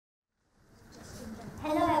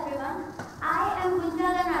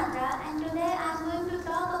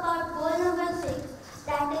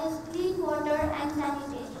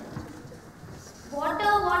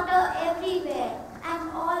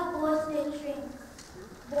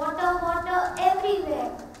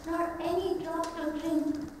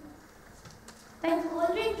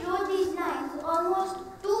David wrote these lines almost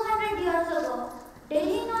 200 years ago. Did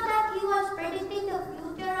he know that he was predicting the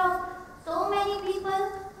future of so many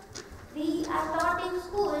people? We are taught in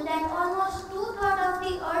school that almost 2/3 of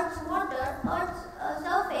the Earth's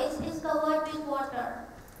surface is covered with water.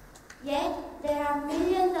 Yet, there are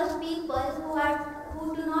millions of people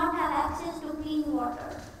who do not have access to clean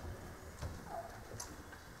water.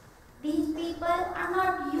 These people are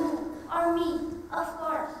not you or me, of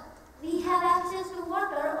course. We have access to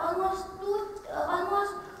water almost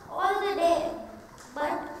all the day,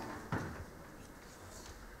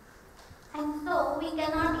 and so we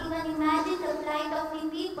cannot even imagine the plight of the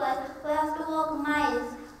people who have to walk miles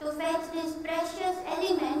to fetch this precious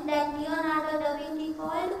element that Leonardo da Vinci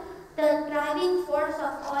called the driving force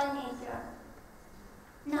of all nature.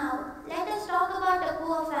 Now, let us talk about a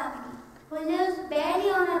poor family who lives barely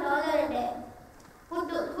on $1 a day, who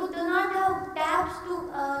do not have taps to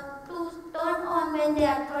turn on when they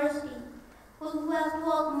are thirsty, who have to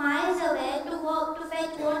walk miles away to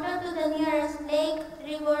fetch water to the nearest lake,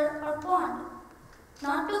 river, or pond.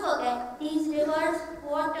 Not to forget, these rivers,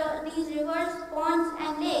 ponds,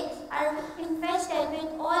 and lakes are infested with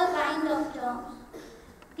all kinds of germs.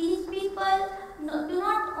 These people do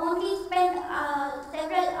not only spend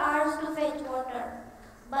several hours to fetch water,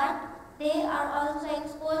 but they are also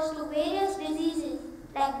exposed to various diseases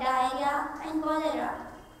like diarrhea and cholera.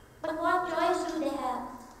 But what choice do they have?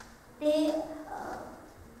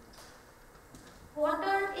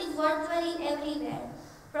 Water is virtually everywhere,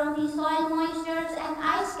 from the soil moistures and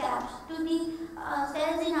ice caps to the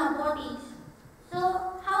cells in our bodies. So,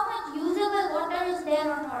 how much usable water is there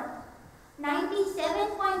on Earth?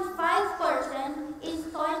 97.5% is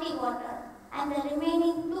salty water, and the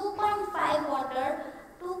remaining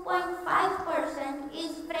 2.5%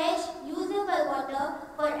 is fresh, usable water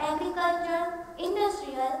for agriculture,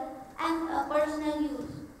 industrial, and personal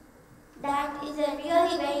use. That is a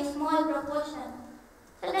really very small proportion.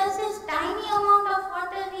 So does this tiny amount of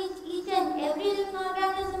water reach each and every living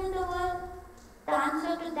organism in the world? The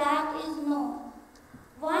answer to that is no.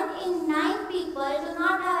 1 in 9 people do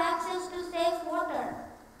not have access to safe water.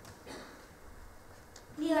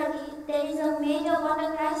 Clearly, there is a major water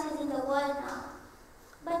crisis in the world now.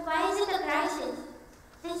 But why is it a crisis?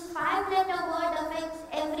 This 5-letter word affects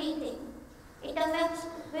everything. It affects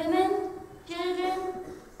women, children,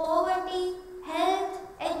 poverty, health,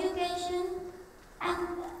 education, and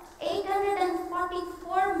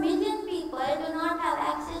 844 million people do not have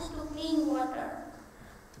access to clean water.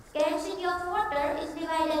 Scarcity of water is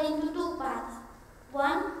divided into 2 parts.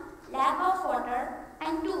 1, lack of water,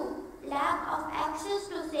 and 2, lack of access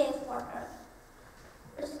to safe water.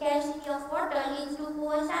 The scarcity of water leads to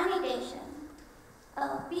poor sanitation.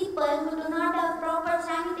 People who do not have proper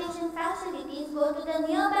sanitation facilities go to the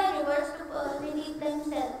nearby rivers to relieve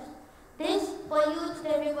themselves. This pollutes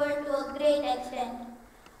the river to a great extent,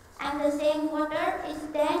 and the same water is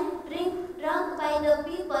then drunk by the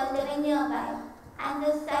people living nearby, and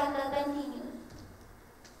the cycle continues.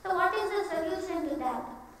 So what is the solution to that?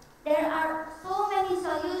 There are so many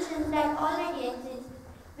solutions that already exist,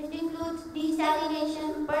 which includes desalination,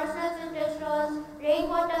 personal filter straws,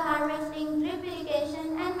 rainwater harvesting, drip irrigation,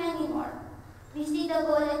 and many more. We see the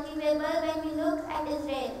goal achievable when we look at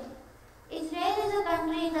Israel. Israel is a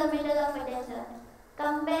country in the middle of a desert.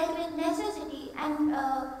 Compelled with necessity and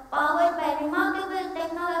powered by remarkable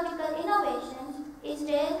technological innovations,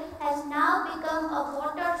 Israel has now become a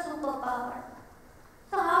water superpower.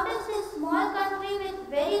 So how does this small country with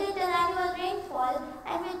very little annual rainfall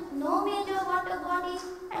and with no major water bodies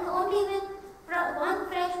and only with 1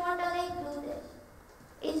 freshwater lake do this?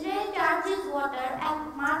 Israel charges water at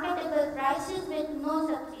marketable prices with no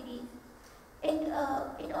subsidies.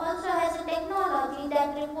 It also has a technology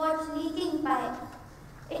that reports leaking pipes.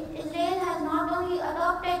 Israel has not only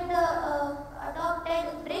adopted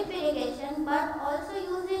drip irrigation but also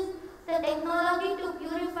uses the technology to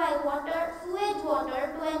purify sewage water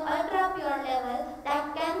to an ultra-pure level that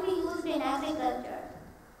can be used in agriculture.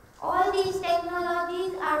 All these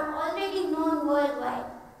technologies are already known worldwide.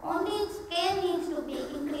 Only its scale needs to be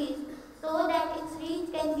increased so that its reach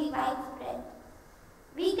can be widespread.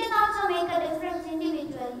 We can also make a difference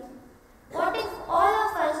individually. What if all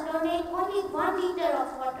of us donate only 1 liter of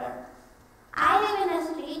water? I live in a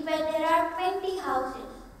street where there are 20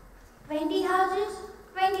 houses. 20 houses,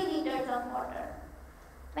 20 liters of water.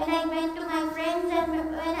 When I went to my friends and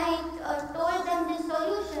when I told them this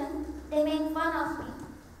solution, they made fun of me.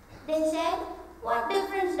 They said, "What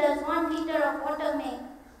difference does 1 liter of water make?"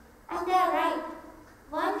 And they are right.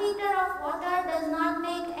 1 liter of water does not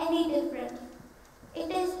make any difference. It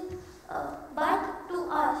is, but to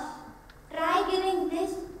us, try giving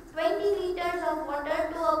this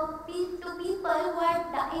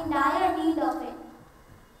are in dire need of it.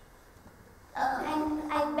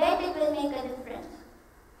 And I bet it will make a difference.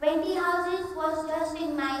 20 houses was just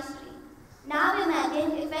in my street. Now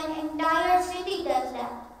imagine if an entire city does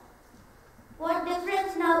that. What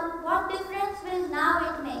difference will now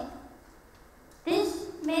it make? This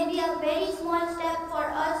may be a very small step for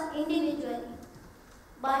us individually,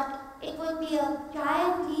 but it would be a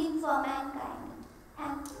giant leap for mankind.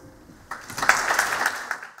 Thank you.